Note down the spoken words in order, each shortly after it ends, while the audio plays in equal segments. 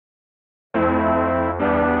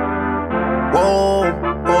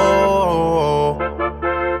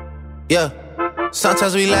Yeah,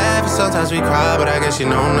 sometimes we laugh and sometimes we cry, but I guess you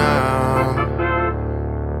know now.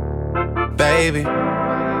 Baby,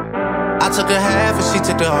 I took a half and she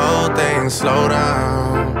took the whole thing. Slow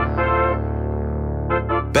down.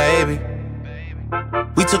 Baby,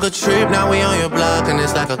 we took a trip, now we on your block and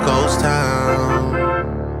it's like a ghost town.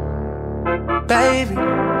 Baby,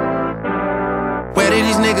 where did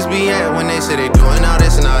these niggas be at when they say they doing all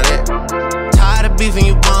this and all that? Tired of beefing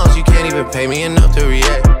you bums, you can't even pay me enough to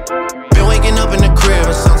react. Been waking up in the crib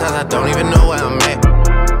and sometimes I don't even know where I'm at.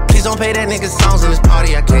 Please don't play that nigga songs in this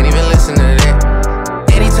party, I can't even listen to that.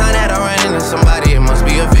 Anytime that I run into somebody, it must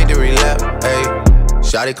be a victory lap. Hey,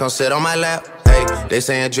 shawty come sit on my lap. Hey, they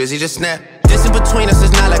saying Drizzy just snap. This in between us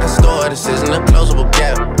is not like a store, this isn't a closable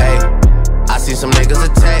gap. Hey, I see some niggas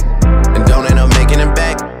attack and don't end up making it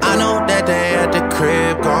back. I know that they at the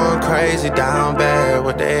crib going crazy down bad.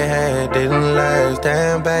 What they had didn't last,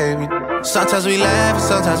 damn baby. Sometimes we laugh and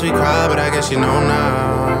sometimes we cry, but I guess you know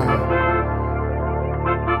now.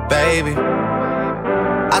 Baby,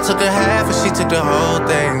 I took a half and she took the whole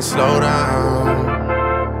thing. Slow down.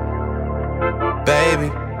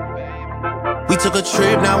 Baby, we took a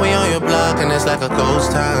trip, now we on your block and it's like a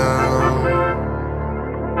ghost town.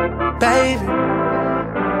 Baby,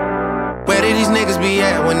 where did these niggas be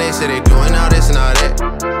at when they say they doing all this and all that?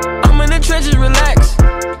 I'm in the trenches, relax.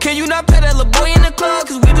 Can you not pay that little boy in the club?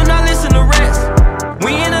 Cause we do not listen to rats.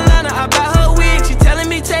 We in Atlanta, I buy her wig, she telling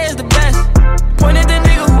me Tay is the best. Point at the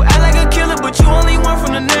nigga who act like a killer, but you only one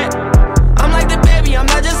from the net. I'm like the baby, I'm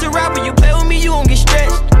not just a rapper. You play with me, you gon' get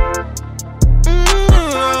stretched.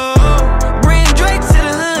 Bring Drake to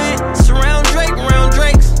the hood, surround Drake around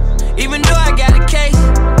Drakes. Even though I got a case,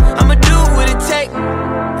 I'ma do what it take.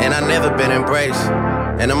 And I never been embraced,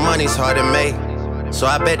 and the money's hard to make, so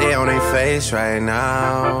I bet they on their face right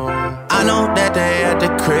now. I know that they at the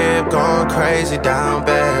crib going crazy down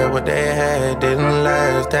bad. What they had didn't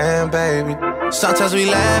last, damn baby. Sometimes we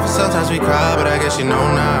laugh and sometimes we cry, but I guess you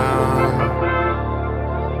know now.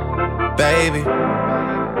 Baby,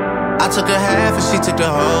 I took a half and she took the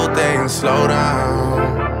whole thing. Slow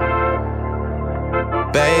down.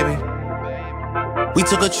 Baby, we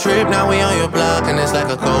took a trip, now we on your block and it's like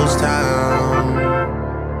a ghost town.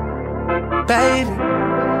 Baby,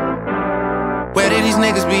 where did these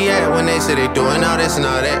niggas be at when they say they doing all this and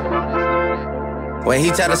all that? When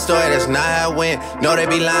he tell the story, that's not how it went. No, they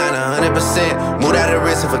be lying 100%. Moved out of the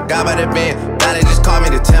wrist and forgot about the bend. Now they just call me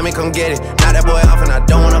to tell me come get it. Now that boy off and I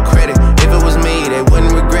don't want no credit. If it was me, they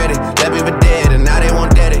wouldn't regret it. Left me for dead and now they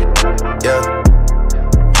won't dead it. Yeah,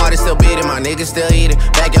 heart is still beating, my niggas still eating.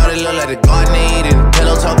 Backyard it look like the garden eating.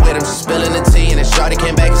 Pillow talk with him, she spilling the tea. And then shawty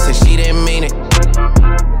came back and said she didn't mean it.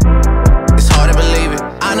 It's hard to believe it.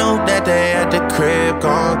 I know that they at the crib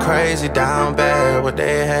going crazy down bad. What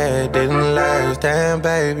they had didn't last, damn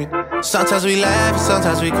baby. Sometimes we laugh and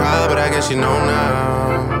sometimes we cry, but I guess you know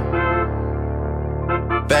now.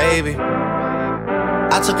 Baby,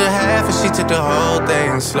 I took a half and she took the whole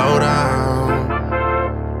thing. Slow down.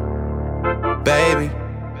 Baby,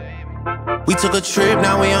 we took a trip,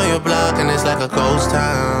 now we on your block and it's like a ghost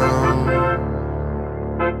town.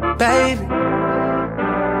 Baby,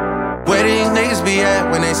 where these niggas be at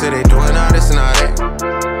when they say they doing all this and all that?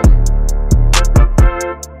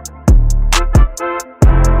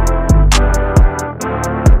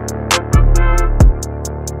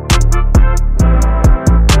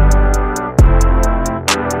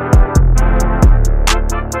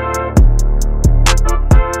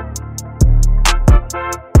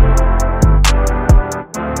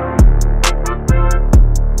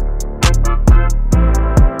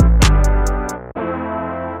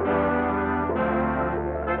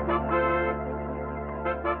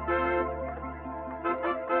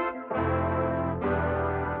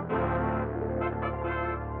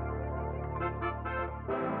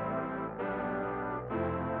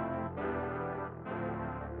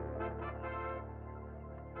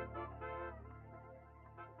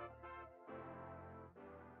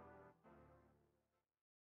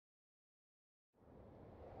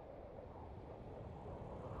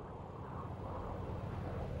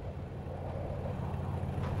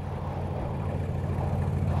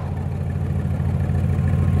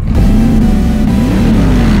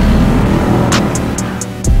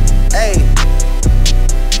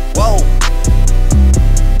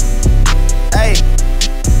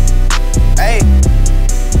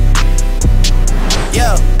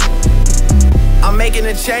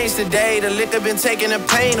 Change today, the liquor been taking the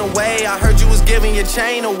pain away. I heard you was giving your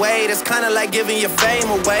chain away. That's kinda like giving your fame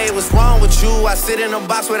away. What's wrong with you? I sit in a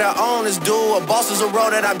box where the owners do. A boss is a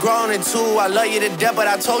role that I've grown into. I love you to death, but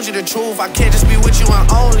I told you the truth. I can't just be with you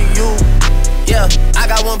and only you. Yeah, I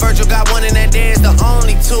got one Virgil, got one, and that there's the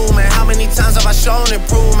only two, man. How many times have I shown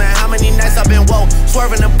improvement? Man, how many nights I've been woke,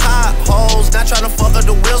 swerving the potholes, not trying to fuck up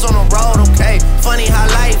the wheels on the road, okay? Funny how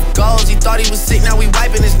life goes, he thought he was sick, now we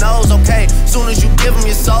wiping his nose, okay? Soon as you give him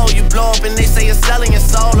your soul, you blow up and they say you're selling your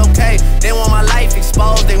soul, okay? They want my life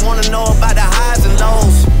exposed, they wanna know about the highs and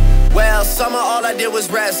lows. Well, summer all I did was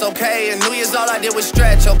rest, okay? And New Year's all I did was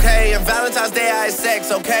stretch, okay? And Valentine's Day I had sex,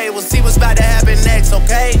 okay? We'll see what's about to happen next,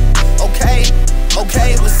 okay? Okay,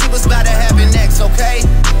 okay, we'll see what's about to happen next, okay?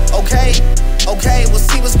 Okay, okay, we'll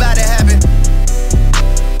see what's about to happen.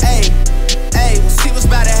 Hey, hey, we'll see what's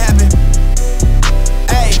about to happen.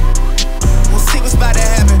 Hey, we'll see what's about to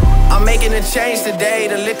happen. I'm making a change today,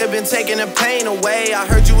 the liquor been taking the pain away. I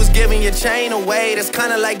heard you was giving your chain away, that's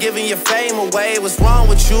kinda like giving your fame away. What's wrong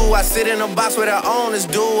with you? I sit in a box where the owners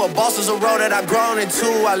do. A boss is a role that I've grown into.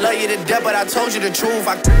 I love you to death, but I told you the truth.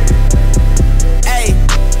 Hey,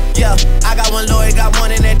 yeah, I got one lawyer, got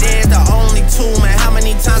one, and that there's the only two, man. How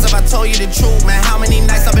many times have I told you the truth, man? How many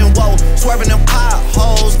nights I've been woke, swerving the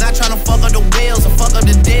potholes, not trying to fuck up the wheels or fuck up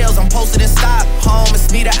the deals. I'm posted in Stockholm,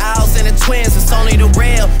 it's me, the Owls, and the twins, it's only the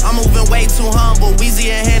real. I'm moving way too humble,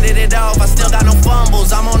 Weezy and handed it off, I still got no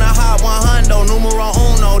fumbles. I'm on a hot 100, numero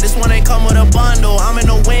uno, this one ain't come with a bundle. I'm in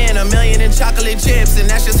the win, $1 million in chocolate chips, and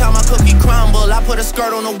that's just how my cookie crumble. I put a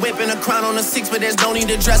skirt on a whip and a crown on a 6, but there's no need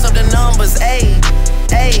to dress up the numbers, ayy.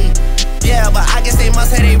 Hey, yeah, but I guess they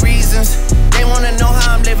must have their reasons. They wanna know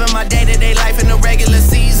how I'm living my day-to-day life in the regular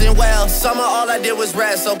season. Well, summer all I did was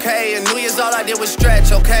rest, okay? And New Year's all I did was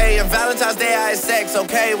stretch, okay? And Valentine's Day I had sex,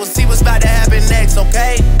 okay? We'll see what's about to happen next,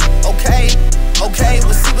 okay? Okay, okay,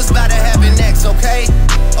 we'll see what's about to happen next, okay?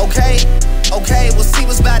 Okay, okay, we'll see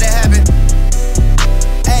what's about to happen.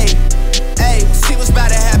 Hey, hey, we'll see what's about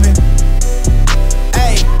to happen.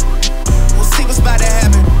 Hey, we'll see what's about to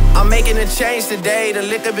happen. I'm making a change today, the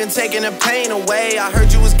liquor been taking the pain away. I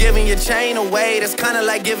heard you was giving your chain away, that's kinda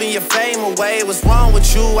like giving your fame away. What's wrong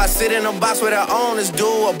with you? I sit in a box where the owners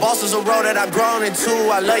do. A boss is a role that I've grown into.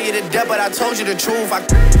 I love you to death, but I told you the truth.